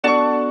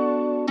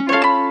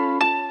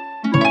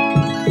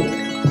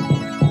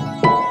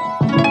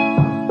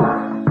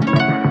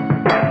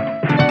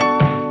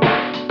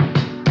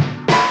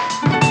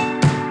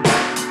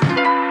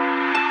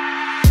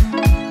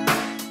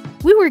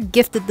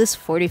gifted this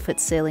 40-foot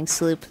sailing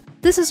sloop.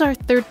 This is our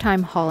third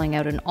time hauling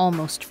out an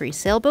almost free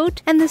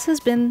sailboat, and this has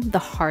been the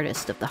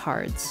hardest of the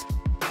hards.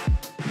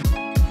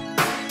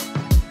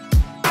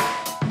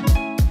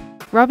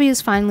 Robbie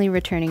is finally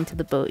returning to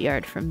the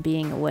boatyard from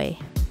being away.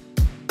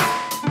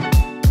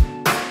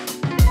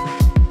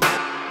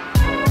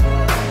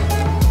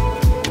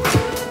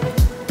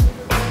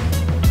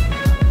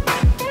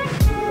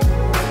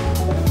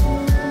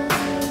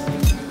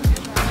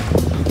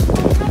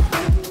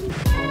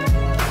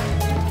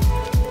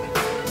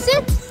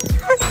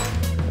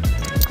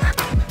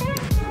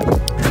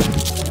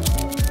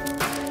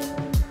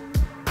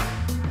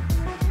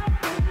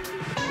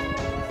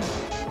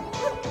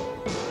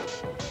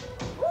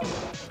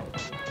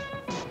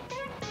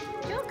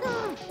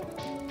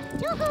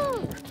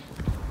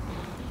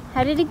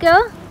 How did it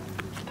go?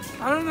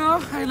 I don't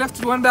know. I left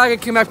with one bag, I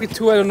came back with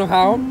two, I don't know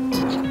how.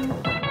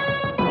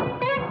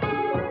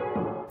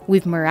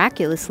 We've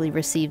miraculously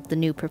received the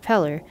new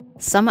propeller.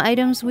 Some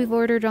items we've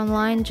ordered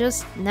online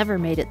just never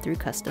made it through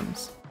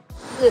customs.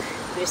 Ugh,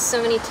 there's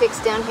so many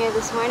ticks down here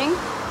this morning.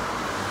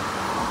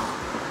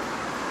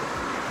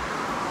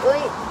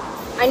 Well,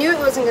 I knew it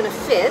wasn't going to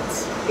fit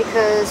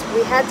because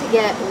we had to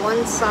get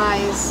one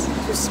size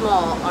too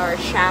small. Our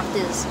shaft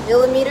is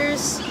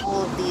millimeters.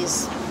 All of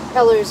these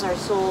propellers are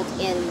sold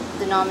in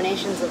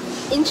denominations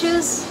of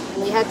inches,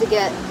 and we had to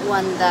get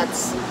one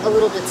that's a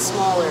little bit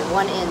smaller,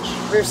 1 inch,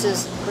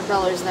 versus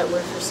propellers that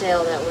were for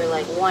sale that were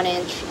like 1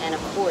 inch and a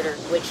quarter,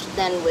 which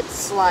then would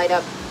slide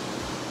up.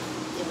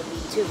 It would be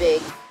too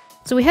big.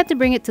 So we had to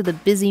bring it to the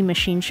busy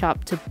machine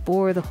shop to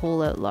bore the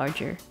hole out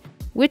larger,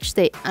 which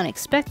they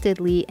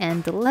unexpectedly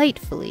and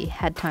delightfully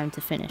had time to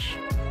finish.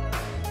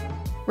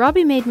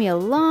 Robbie made me a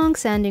long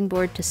sanding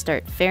board to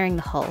start fairing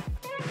the hull.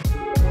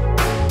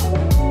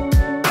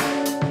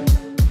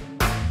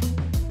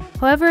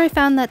 However, I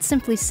found that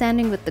simply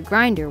sanding with the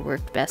grinder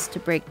worked best to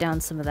break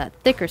down some of that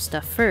thicker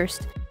stuff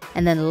first,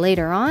 and then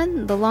later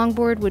on, the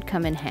longboard would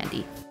come in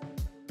handy.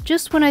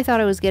 Just when I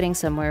thought I was getting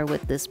somewhere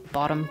with this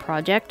bottom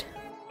project,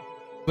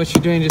 What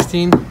you doing,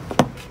 Justine?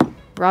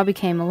 Robbie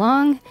came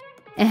along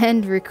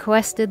and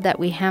requested that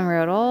we hammer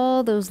out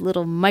all those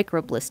little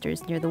micro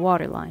blisters near the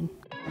waterline.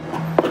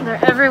 They're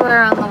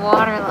everywhere on the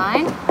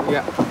waterline.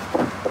 Yeah.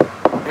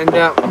 And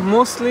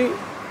mostly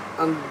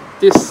on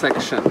this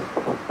section.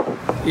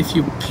 If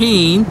you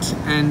paint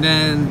and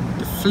then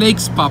the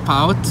flakes pop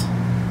out,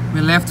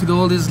 we're left with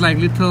all these like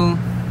little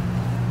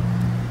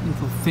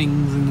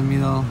things in the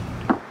middle.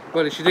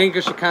 But is she doing it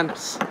because she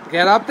can't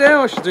get up there,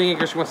 or is she doing it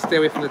because she wants to stay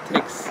away from the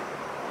ticks?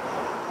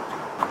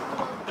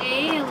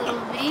 A little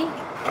B.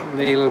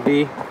 Little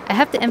B. I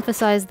have to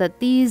emphasize that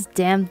these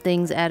damn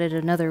things added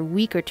another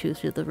week or two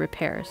to the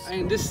repairs.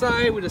 And this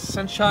side with the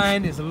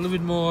sunshine is a little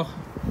bit more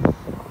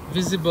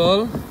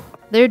visible.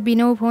 There'd be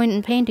no point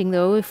in painting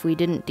though if we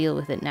didn't deal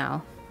with it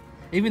now.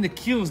 Even the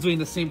keel is doing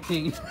the same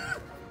thing.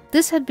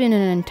 This had been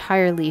an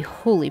entirely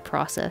holy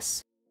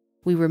process.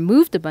 We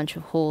removed a bunch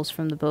of holes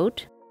from the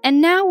boat,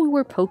 and now we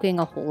were poking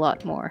a whole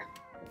lot more,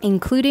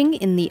 including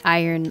in the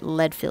iron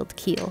lead-filled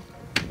keel.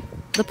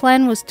 The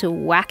plan was to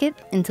whack it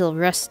until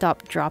rust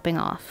stopped dropping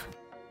off.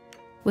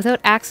 Without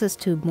access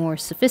to more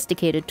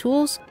sophisticated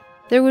tools,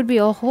 there would be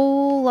a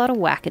whole lot of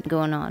whacking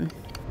going on.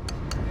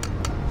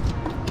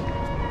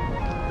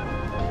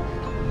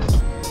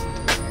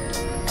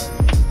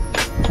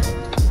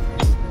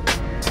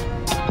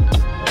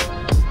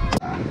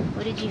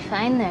 What did you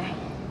find there?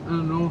 I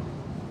don't know.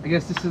 I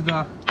guess this is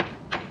the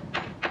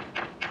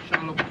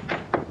shallow.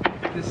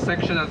 This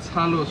section that's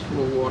hollow is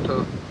full of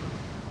water.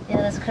 Yeah,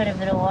 that's quite a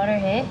bit of water,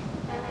 hey?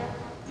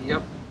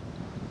 Yep.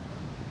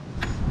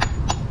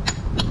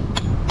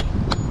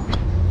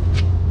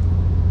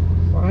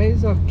 Why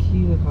is our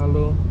keel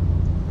hollow?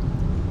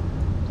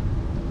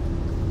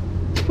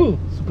 Phew,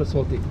 super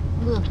salty.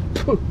 Ugh.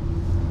 Phew.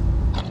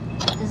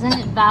 Isn't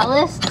it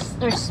ballast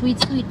or sweet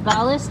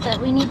ballast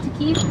that we need to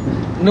keep?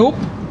 Nope.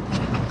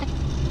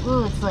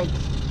 Ooh, it's like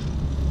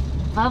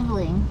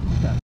bubbling.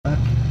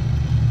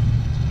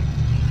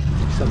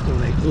 Something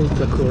like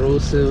ultra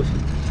corrosive.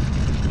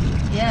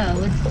 Yeah,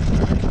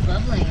 what's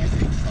bubbling?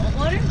 Is it salt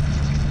water?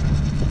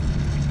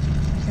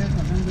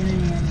 Careful, don't get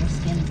any on your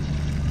skin.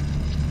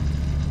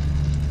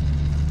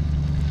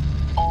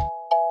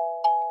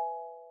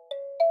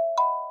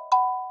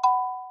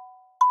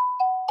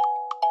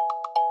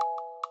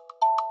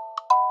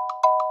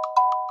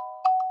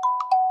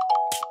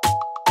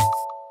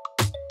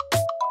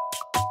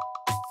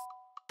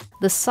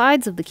 The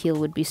sides of the keel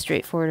would be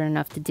straightforward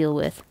enough to deal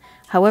with.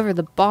 However,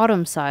 the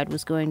bottom side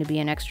was going to be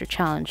an extra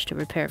challenge to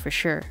repair for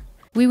sure.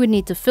 We would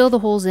need to fill the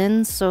holes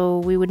in, so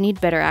we would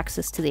need better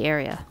access to the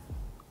area.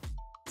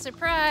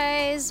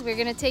 Surprise! We're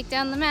gonna take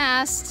down the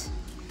mast.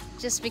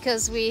 Just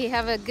because we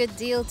have a good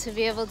deal to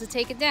be able to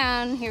take it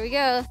down. Here we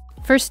go.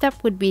 First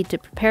step would be to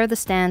prepare the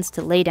stands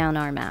to lay down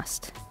our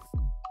mast.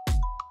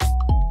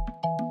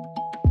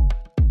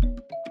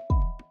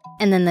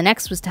 And then the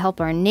next was to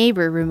help our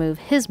neighbor remove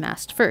his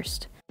mast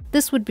first.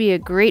 This would be a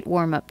great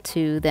warm-up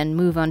to then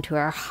move on to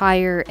our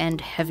higher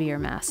and heavier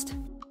mast.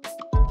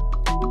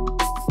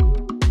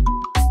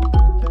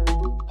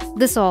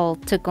 This all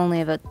took only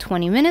about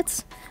 20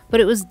 minutes, but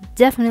it was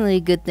definitely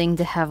a good thing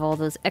to have all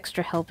those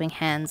extra helping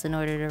hands in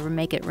order to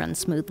make it run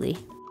smoothly.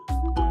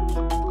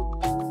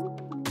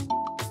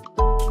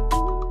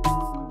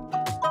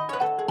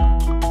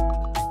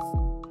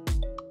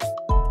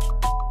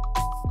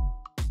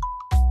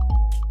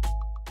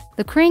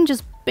 The crane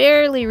just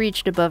barely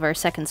reached above our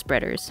second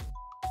spreaders.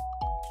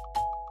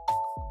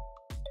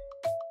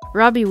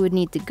 Robbie would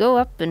need to go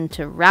up and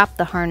to wrap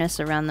the harness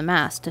around the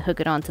mast to hook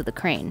it onto the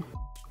crane.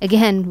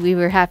 Again, we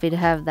were happy to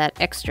have that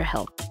extra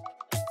help. Where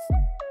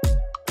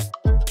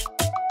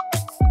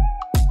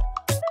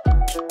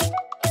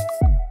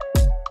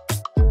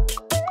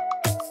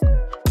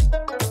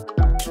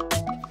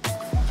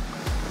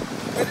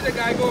did the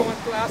guy go? I want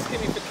to ask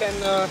him if he can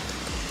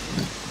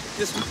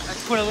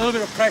just put a little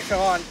bit of pressure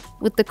on.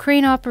 With the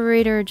crane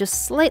operator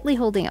just slightly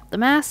holding up the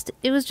mast,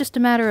 it was just a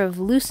matter of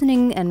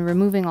loosening and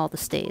removing all the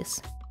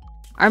stays.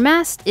 Our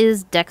mast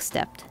is deck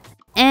stepped,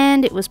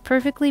 and it was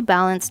perfectly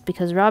balanced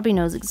because Robbie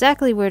knows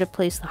exactly where to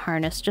place the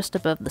harness just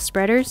above the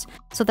spreaders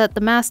so that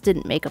the mast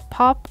didn't make a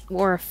pop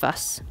or a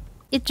fuss.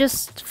 It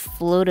just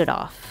floated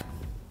off.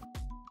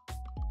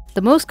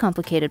 The most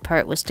complicated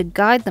part was to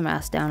guide the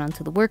mast down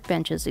onto the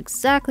workbenches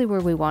exactly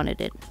where we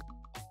wanted it.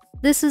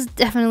 This is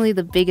definitely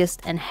the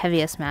biggest and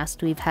heaviest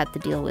mast we've had to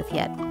deal with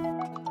yet.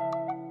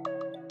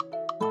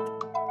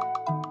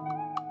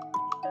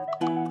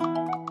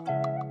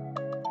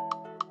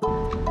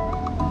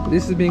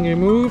 This is being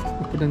removed.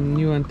 We put a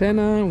new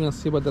antenna. We're gonna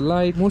see about the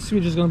light. Mostly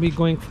we're just gonna be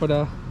going for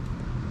the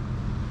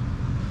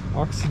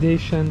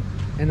oxidation.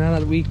 And now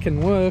that we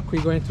can work,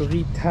 we're going to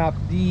re-tap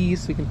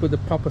these so we can put the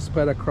proper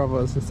spreader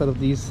covers instead of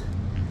these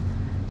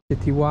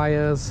shitty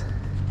wires.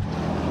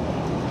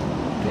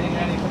 Getting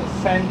ready for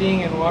the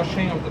sanding and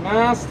washing of the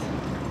mast.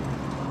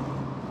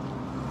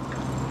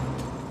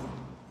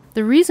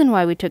 The reason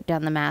why we took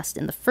down the mast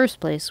in the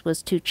first place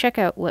was to check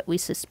out what we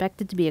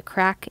suspected to be a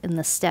crack in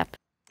the step,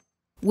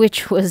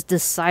 which was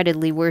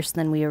decidedly worse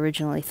than we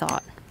originally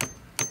thought.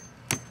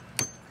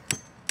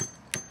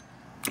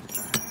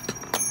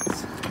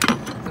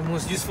 The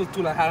most useful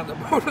tool I had on the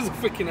boat was a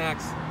freaking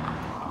axe.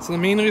 So the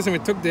main reason we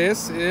took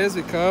this is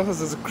because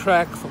there's a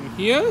crack from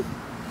here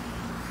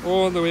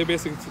all the way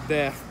basically to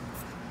there.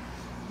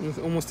 It's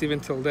almost even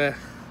till there.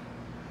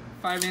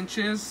 5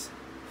 inches.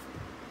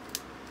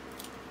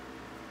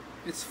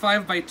 It's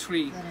 5 by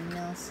 3. Is that in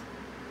mils?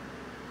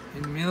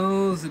 In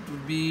mils it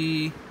would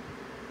be,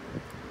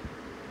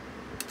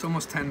 it's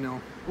almost 10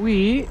 mil.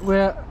 We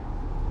were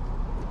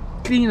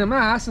cleaning the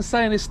mast and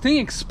suddenly this thing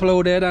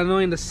exploded, I don't know,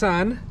 in the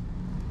sun.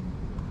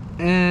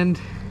 And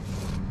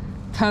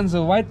tons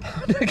of white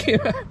powder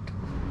came out.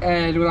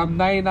 And well, I'm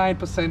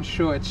 99%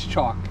 sure it's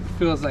chalk. It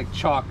feels like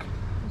chalk.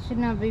 You should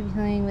not be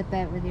playing with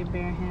that with your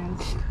bare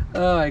hands.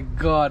 Oh my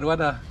god,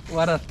 what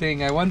a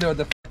thing. I wonder what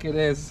the fuck it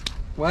is.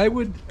 Why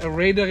would a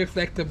radar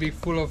reflector be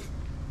full of...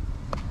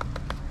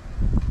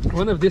 I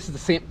wonder if this is the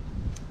same.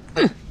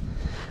 I'm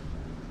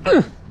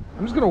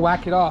just gonna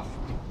whack it off.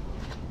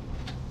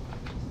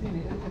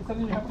 It's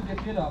something you have to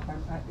get rid of.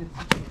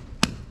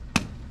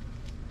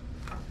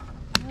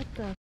 What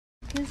the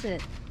f is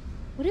it?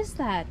 What is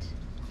that?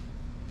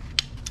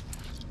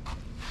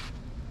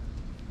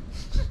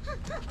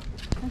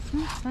 That's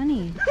not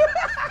funny.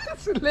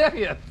 It's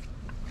hilarious.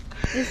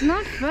 It's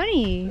not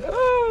funny.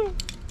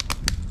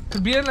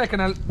 Could be like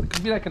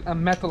a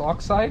metal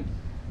oxide.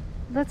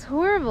 That's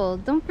horrible.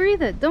 Don't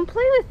breathe it. Don't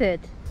play with it.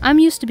 I'm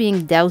used to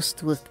being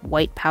doused with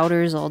white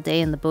powders all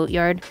day in the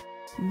boatyard,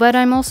 but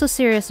I'm also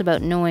serious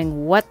about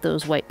knowing what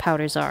those white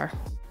powders are.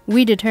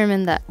 We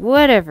determined that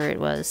whatever it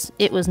was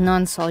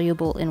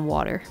non-soluble in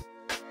water.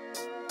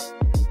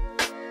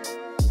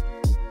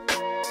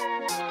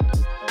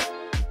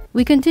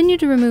 We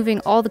continued removing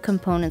all the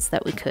components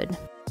that we could.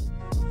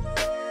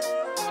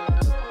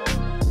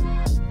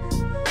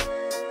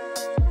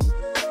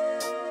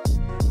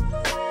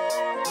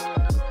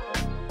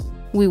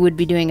 We would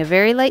be doing a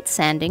very light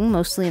sanding,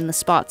 mostly in the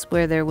spots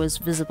where there was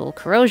visible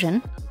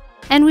corrosion,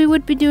 and we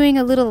would be doing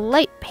a little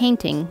light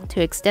painting to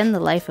extend the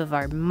life of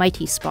our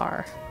mighty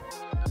spar.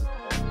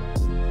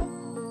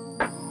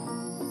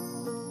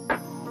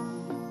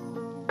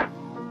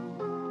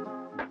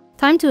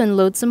 Time to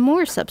unload some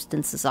more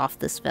substances off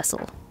this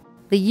vessel.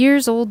 The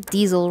years-old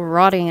diesel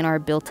rotting in our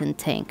built-in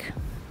tank.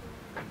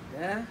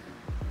 Yeah.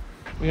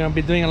 We're gonna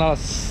be doing a lot of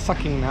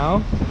sucking now,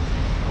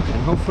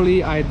 and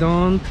hopefully I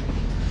don't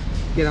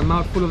get a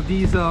mouthful of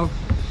diesel.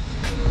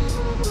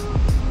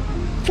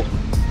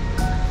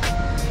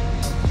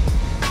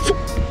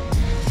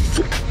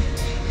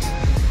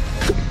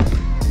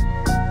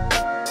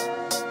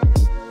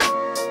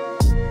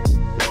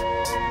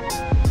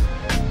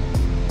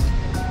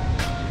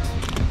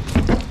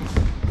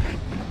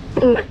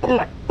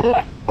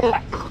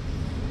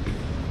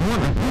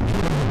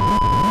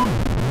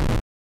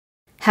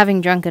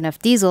 Having drunk enough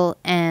diesel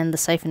and the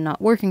siphon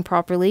not working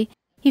properly,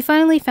 he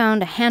finally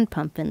found a hand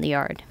pump in the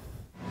yard.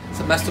 It's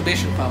a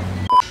masturbation pump.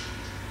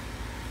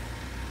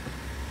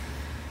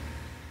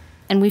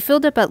 And we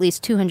filled up at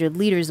least 200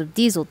 liters of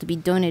diesel to be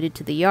donated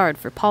to the yard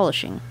for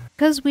polishing.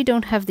 because we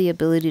don't have the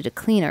ability to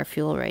clean our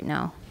fuel right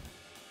now.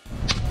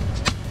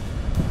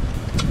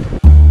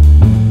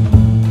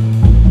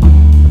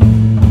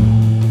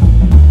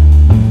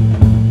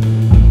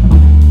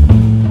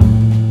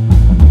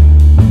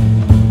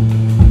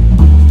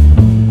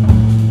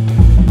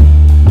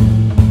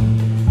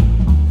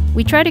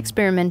 We tried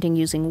experimenting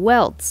using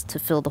welds to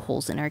fill the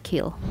holes in our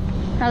keel.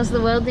 How's the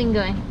welding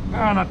going?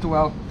 Ah, not too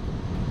well.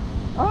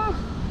 Ah.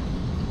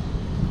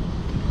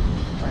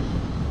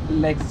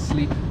 Legs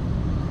asleep.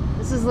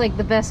 This is like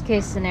the best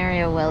case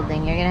scenario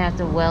welding. You're gonna have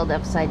to weld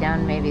upside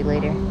down maybe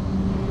later.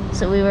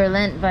 So we were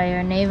lent by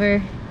our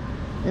neighbor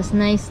this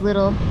nice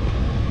little,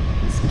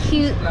 this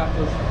cute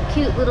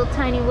little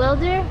tiny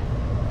welder,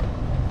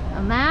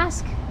 a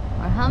mask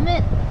or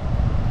helmet,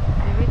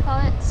 whatever you call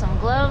it, some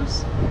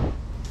gloves.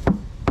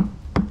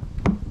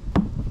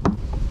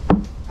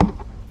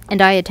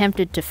 And I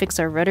attempted to fix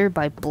our rudder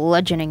by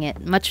bludgeoning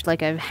it, much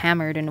like I've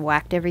hammered and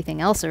whacked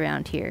everything else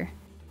around here.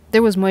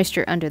 There was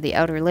moisture under the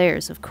outer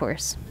layers, of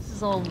course. This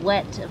is all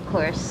wet, of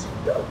course.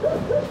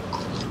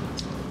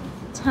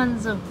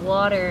 Tons of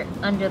water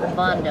under the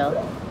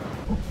bondo.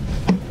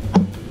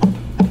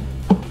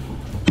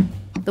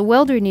 The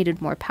welder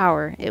needed more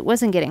power. It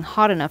wasn't getting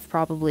hot enough,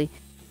 probably,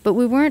 but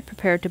we weren't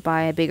prepared to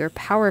buy a bigger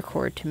power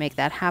cord to make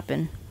that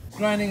happen.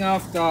 Grinding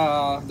off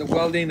the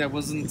welding that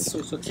wasn't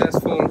so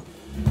successful.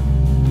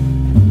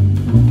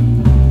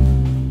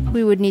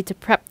 We would need to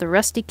prep the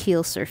rusty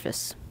keel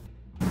surface.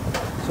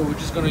 So we're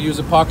just gonna use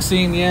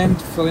epoxy in the end,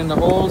 fill in the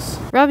holes.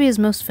 Robbie is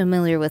most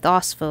familiar with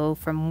OSPHO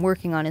from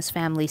working on his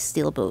family's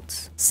steel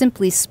boats.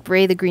 Simply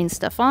spray the green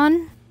stuff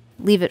on,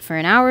 leave it for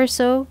an hour or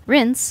so,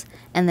 rinse,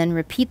 and then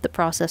repeat the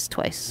process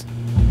twice.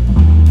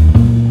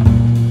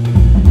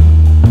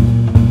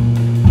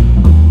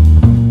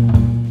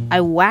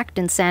 I whacked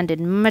and sanded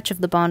much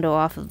of the bondo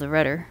off of the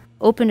rudder,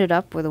 opened it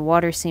up where the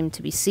water seemed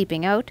to be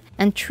seeping out,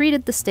 and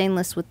treated the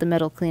stainless with the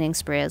metal cleaning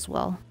spray as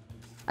well.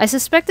 I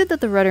suspected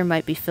that the rudder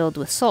might be filled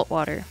with salt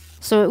water,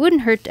 so it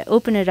wouldn't hurt to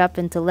open it up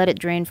and to let it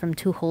drain from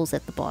 2 holes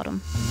at the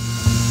bottom.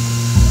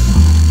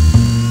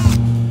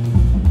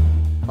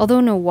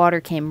 Although no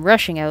water came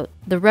rushing out,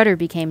 the rudder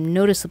became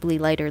noticeably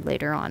lighter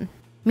later on.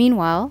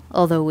 Meanwhile,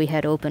 although we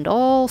had opened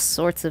all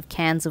sorts of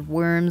cans of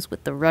worms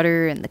with the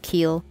rudder and the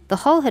keel, the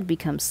hull had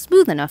become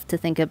smooth enough to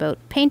think about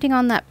painting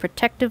on that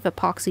protective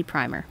epoxy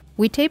primer.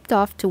 We taped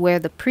off to where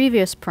the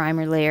previous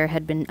primer layer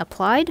had been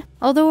applied,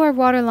 although our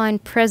waterline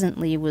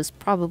presently was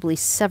probably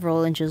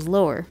several inches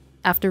lower,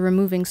 after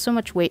removing so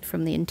much weight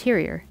from the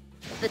interior.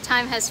 The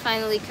time has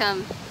finally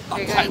come.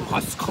 The time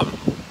has come.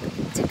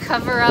 To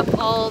cover up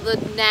all the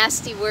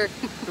nasty work.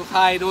 To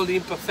hide all the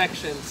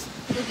imperfections.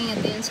 Looking at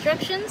the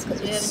instructions,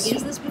 because we haven't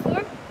used this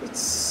before.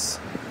 It's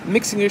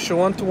mixing ratio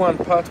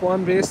 1:1, part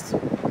 1 based,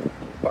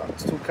 part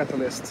 2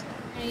 catalyst.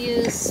 I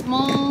use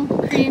small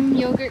cream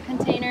yogurt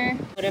container,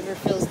 whatever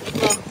fills the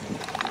well,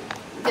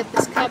 get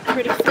this cup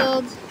pretty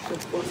filled.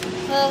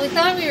 Well, we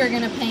thought we were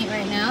going to paint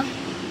right now,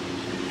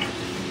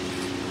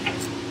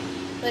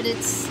 but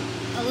it's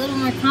a little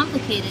more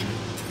complicated.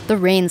 The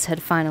rains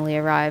had finally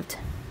arrived,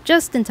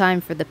 just in time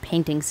for the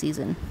painting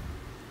season.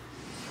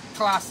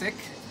 Classic.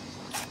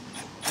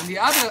 And the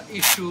other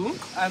issue,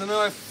 I don't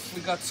know if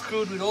we got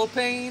screwed with oil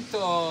paint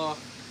or...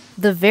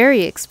 The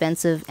very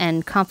expensive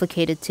and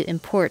complicated to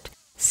import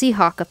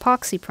Seahawk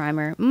epoxy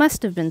primer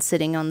must have been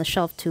sitting on the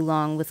shelf too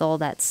long with all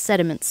that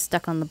sediment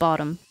stuck on the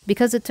bottom,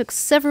 because it took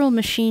several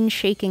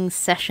machine-shaking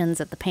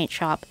sessions at the paint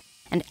shop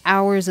and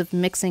hours of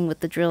mixing with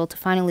the drill to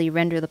finally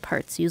render the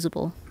parts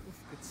usable.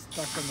 It's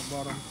stuck on the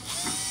bottom.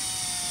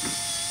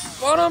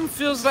 Bottom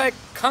feels like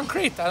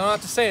concrete, I don't know how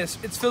to say it.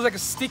 It feels like a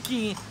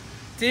sticky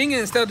thing,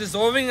 and instead of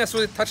dissolving, as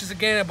soon as it touches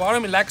again at the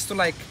bottom, it likes to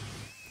like...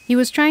 He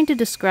was trying to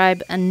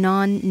describe a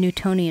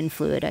non-Newtonian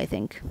fluid, I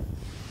think.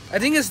 I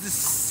think it's the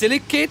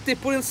silicate they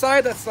put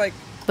inside that's like...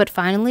 But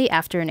finally,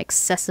 after an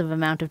excessive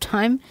amount of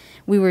time,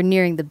 we were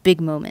nearing the big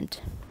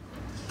moment.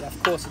 Yeah,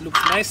 of course, it looks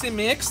nicely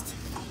mixed.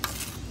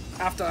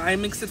 After I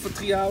mixed it for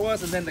 3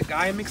 hours, and then the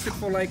guy mixed it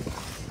for like...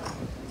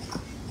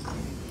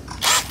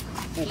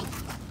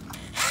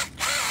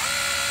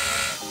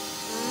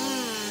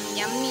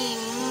 Yummy.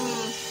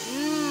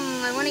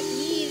 I want to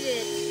eat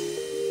it.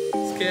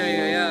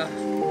 Scary, yeah.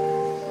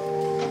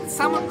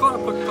 Someone called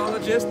a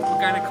proctologist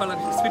or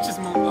gynecologist, which is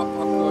more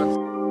awkward.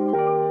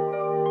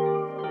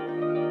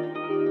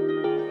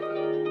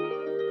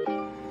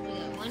 We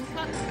got 1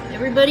 cup.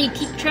 Everybody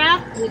keep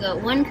track. We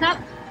got 1 cup.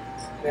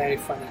 Very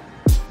funny.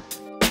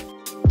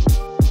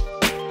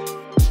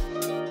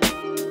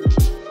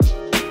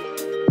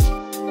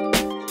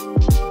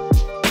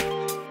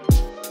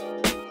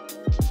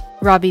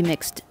 Robbie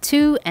mixed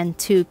 2 and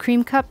 2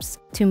 cream cups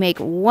to make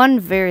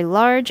 1 very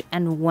large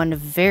and 1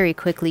 very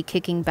quickly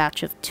kicking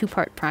batch of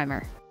 2-part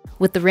primer.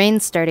 With the rain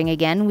starting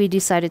again, we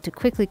decided to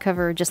quickly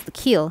cover just the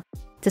keel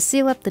to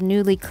seal up the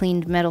newly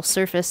cleaned metal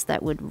surface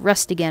that would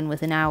rust again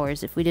within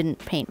hours if we didn't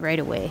paint right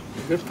away.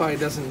 The good part,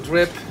 it doesn't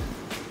drip.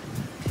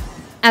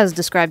 As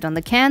described on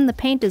the can, the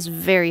paint is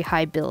very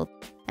high build,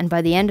 and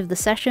by the end of the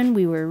session,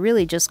 we were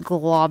really just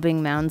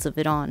globbing mounds of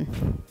it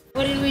on.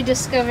 What did we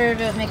discover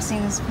about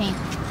mixing this paint?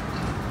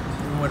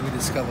 What we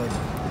discovered.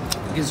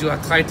 It gives you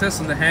arthritis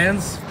in the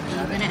hands.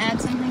 Are you gonna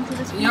add something to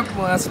this paint? Yep,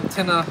 we'll add some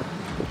thinner.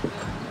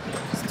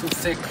 It's too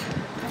thick.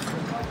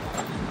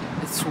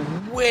 It's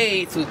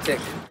way too thick.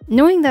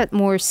 Knowing that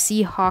more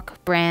Seahawk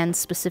brand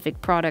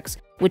specific products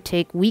would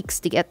take weeks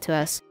to get to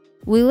us,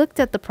 we looked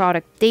at the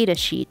product data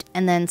sheet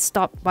and then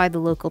stopped by the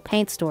local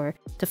paint store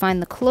to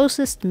find the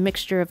closest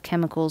mixture of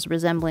chemicals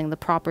resembling the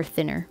proper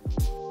thinner.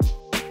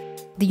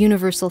 The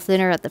universal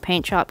thinner at the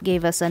paint shop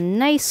gave us a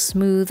nice,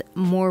 smooth,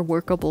 more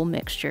workable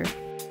mixture.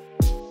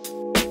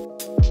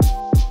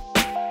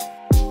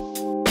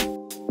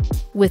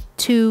 With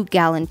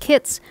 2-gallon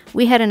kits,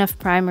 we had enough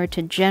primer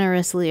to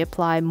generously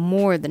apply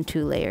more than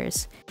 2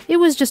 layers. It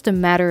was just a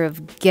matter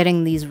of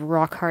getting these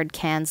rock-hard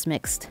cans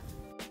mixed.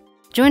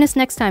 Join us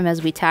next time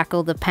as we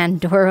tackle the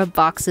Pandora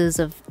boxes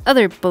of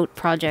other boat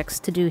projects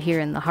to do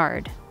here in the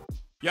Hard.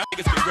 Y'all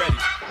niggas be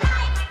ready.